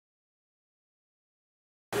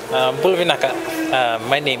Bulvinaka.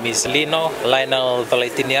 My name is Lionel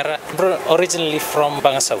Valaitiniara. Originally from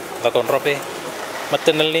Bangasau, Vagonrope.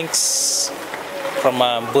 Maternal links from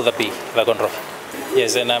Budapi, Vagonrope.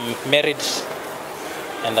 Yes, and I'm married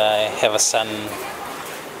and I have a son,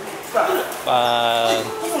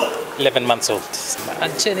 11 months old. My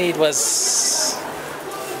journey, it was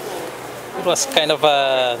kind of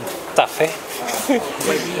tough, eh?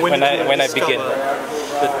 when I began.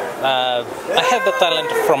 I had the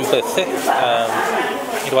talent from birth.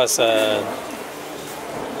 It was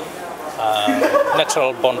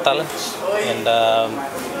natural born talent, and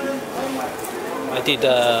I did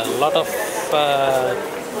a lot of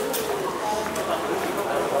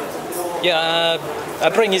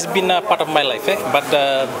drawing has been a part of my life, but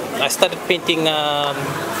I started painting in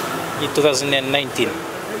 2019.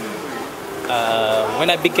 When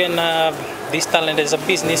I began this talent as a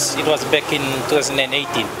business, it was back in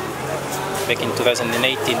 2018.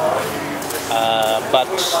 But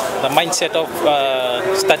the mindset of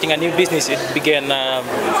starting a new business, it began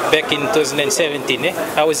back in 2017.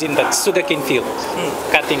 I was in that sugarcane field,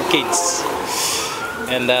 cutting canes,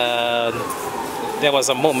 and there was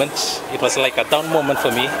a moment. It was like a down moment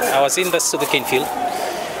for me. I was in the sugarcane field,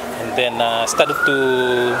 and then started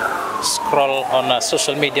to scroll on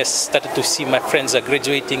social media, started to see my friends are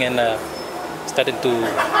graduating and started to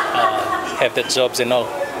have their jobs and all.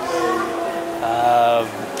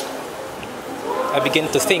 I began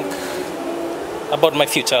to think about my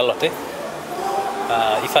future a lot.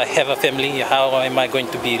 If I have a family, how am I going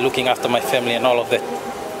to be looking after my family and all of that?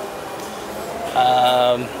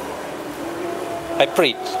 I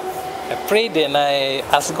prayed and I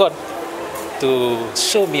asked God to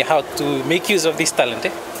show me how to make use of this talent.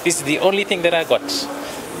 This is the only thing that I got.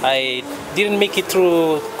 I didn't make it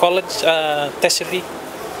through college, tertiary.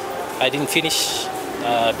 I didn't finish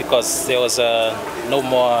because there was no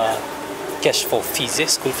more cash for fees,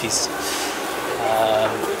 school fees.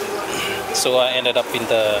 So I ended up in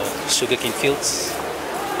the sugarcane fields,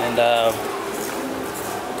 and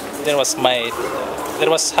that was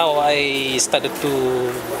how I started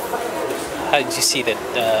to. How did you see that?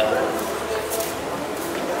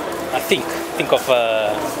 I think of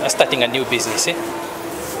starting a new business.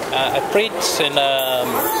 I prayed and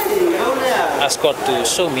asked God to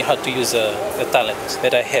show me how to use the talent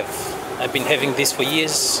that I have. I've been having this for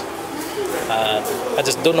years. I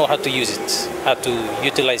just don't know how to use it, how to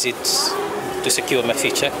utilize it to secure my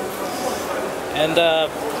future. And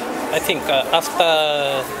I think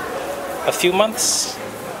after a few months,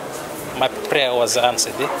 my prayer was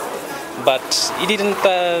answered. But it didn't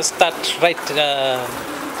start right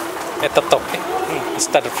at the top. It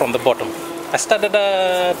started from the bottom. I started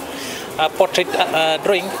a portrait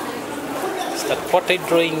drawing.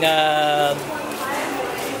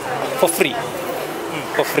 For free.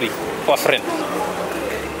 For a friend.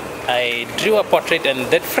 I drew a portrait,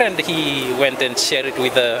 and that friend, he went and shared it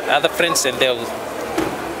with other friends, and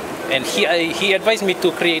he advised me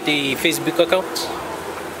to create a Facebook account.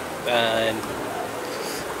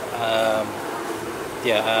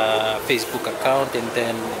 Facebook account, and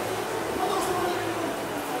then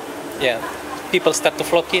people start to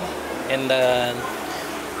flock in, and I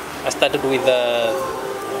started with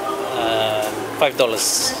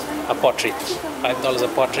 $5 a portrait,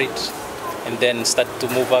 and then started to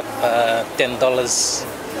move up $10,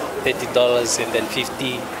 $30, and then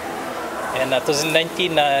 $50. And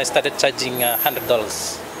 2019 I started charging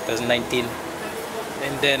 $100. 2019,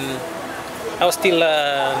 and then I was still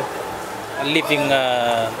living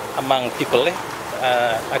among people.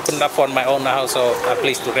 I couldn't afford my own house or a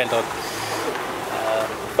place to rent out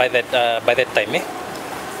by that time.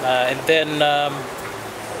 And then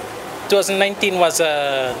 2019 was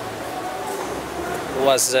a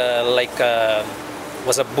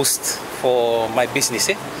boost for my business.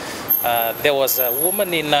 There was a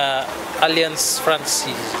woman in Alliance, France.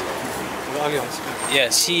 Yeah,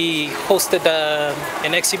 she hosted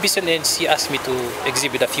an exhibition, and she asked me to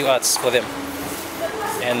exhibit a few arts for them.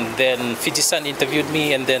 And then Fiji Sun interviewed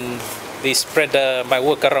me, and then they spread my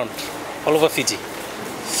work around all over Fiji.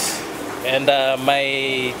 And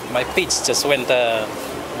my page just went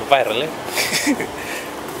viral.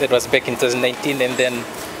 That was back in 2019, and then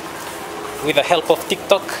with the help of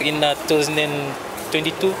TikTok in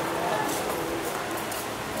 2022.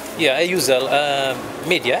 Yeah, I use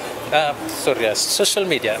social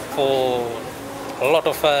media for a lot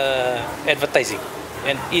of advertising,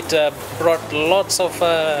 and it brought lots of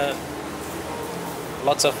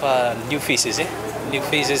new faces,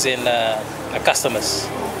 and customers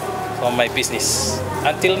for my business.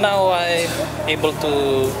 Until now, I'm able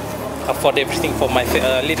to afford everything for my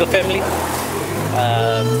little family,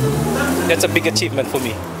 That's a big achievement for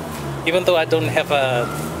me. Even though I don't have a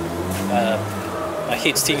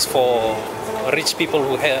huge things for rich people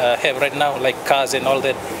who have right now, like cars and all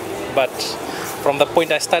that. But from the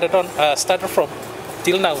point I started from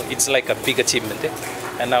till now, it's like a big achievement.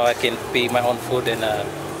 And now I can pay my own food, and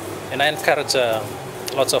I encourage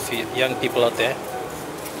lots of young people out there.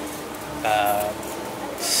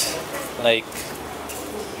 Like,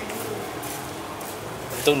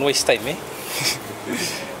 don't waste time,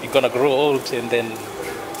 You're gonna grow old, and then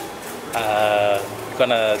you're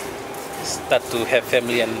gonna start to have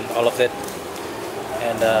family and all of that,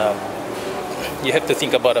 and you have to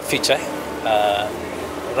think about the future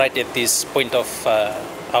right at this point of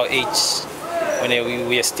our age, when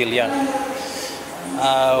we are still young.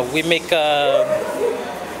 We make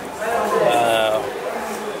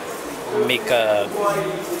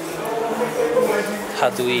how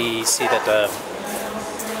do we say that,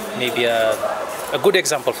 maybe a good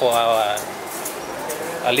example for our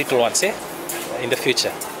little ones, in the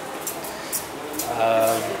future.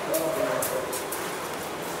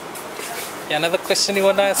 Another question you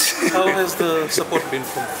want to ask? How has the support been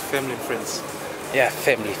from family and friends? Yeah,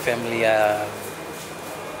 family.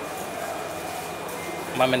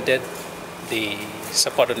 Mom and dad, they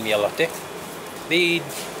supported me a lot. They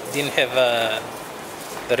didn't have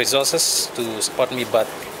the resources to support me, but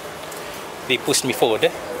they pushed me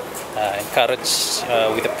forward. Encouraged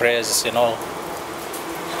with the prayers and all.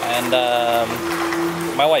 And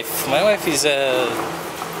my wife is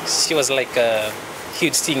she was like a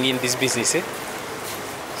huge thing in this business.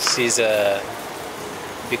 She's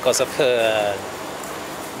because of her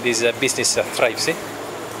this business thrives.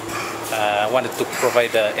 I wanted to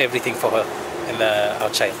provide everything for her and our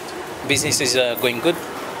child. Business is going good.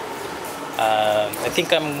 I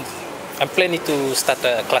think I'm planning to start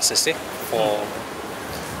classes for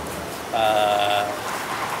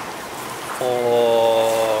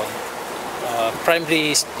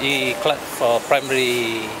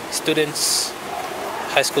primary students,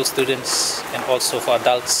 high school students, and also for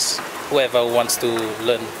adults, whoever wants to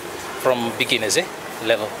learn from beginners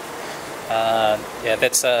level. Yeah,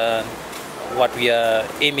 that's what we are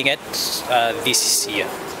aiming at this year.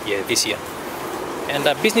 Yeah, this year. And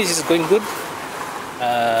business is going good.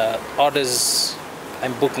 Orders,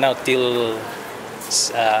 I'm booked now till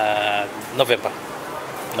November.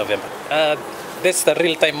 That's the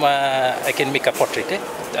real time I can make a portrait.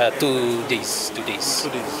 2 days. 2 days. 2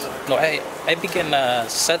 days. No, I began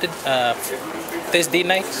Thursday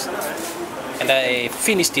night, and I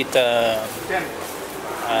finished it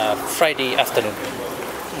Friday afternoon.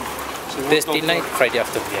 So Thursday night, Friday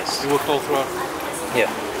afternoon. Yes. You worked all throughout? Yeah.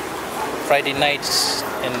 Friday night,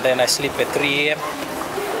 and then I sleep at 3 a.m.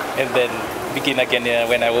 and then begin again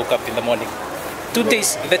when I woke up in the morning. 2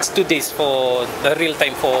 days. That's 2 days for the real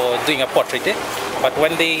time for doing a portrait. But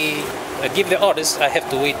when they give the orders, I have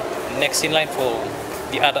to wait next in line for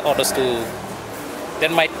the other orders to.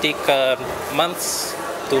 That might take months,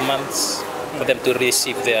 2 months for them to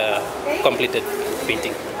receive their completed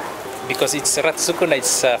painting, because it's Ratsukuna,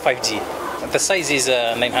 it's 5G. The size is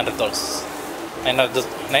 $900.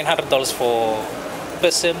 $900 for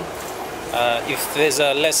person. If there's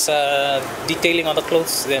less detailing on the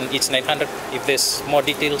clothes, then it's 900. If there's more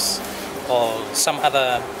details or some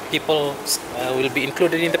other people will be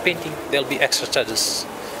included in the painting, there'll be extra charges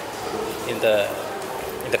in the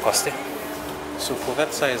cost. So for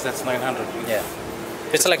that size, that's 900. Yeah,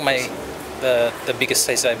 it's like the biggest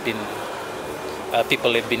size I've been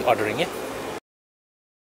people have been ordering. Yeah.